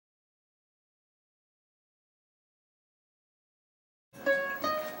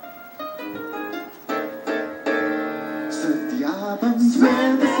Yabang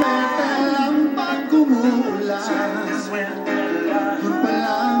swerte, swerte lang pag kumuulan. Doon pa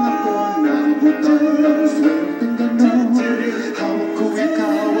lang ako nabutan ng swerteng ganon. Hawak ko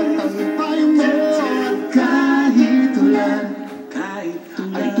ikaw at ang payong mo. At kahit ulan ay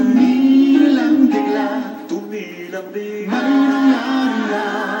tumilang bigla. May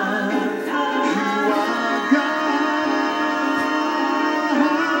nangyari na hiwaga.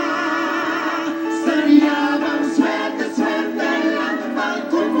 Sa yabang swerte, swerte lang pag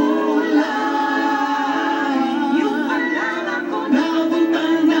kumulan. Yung palang ako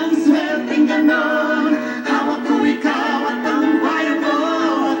nabutan ng swerteng ganon. Hawak ko ikaw at ang bayan mo.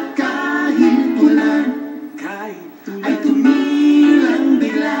 At kahit ulan ay tumilang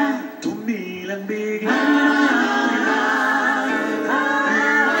bigla.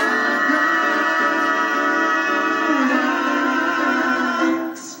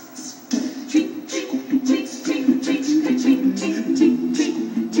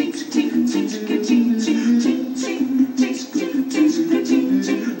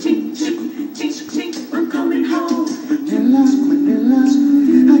 I'm coming home, Manila, Manila.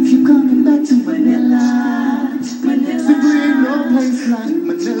 I keep coming back to Manila. Simply ain't no place like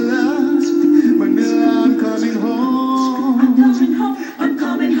Manila. Manila, I'm coming home. I'm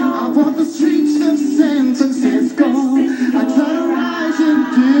coming home. I walk the streets of San Francisco. I try to rise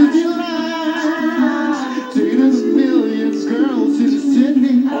into delight. Dated a million girls in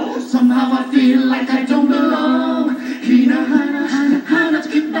Sydney. Somehow I feel like I don't belong. Hinahanap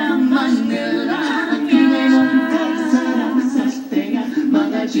kita Manila.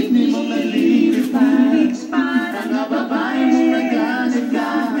 Mga jeepney mo malilipad. Mga babae mo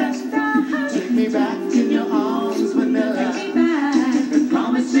nagaganda. Take me back in your arms, Manila. And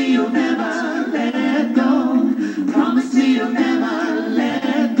promise me you'll never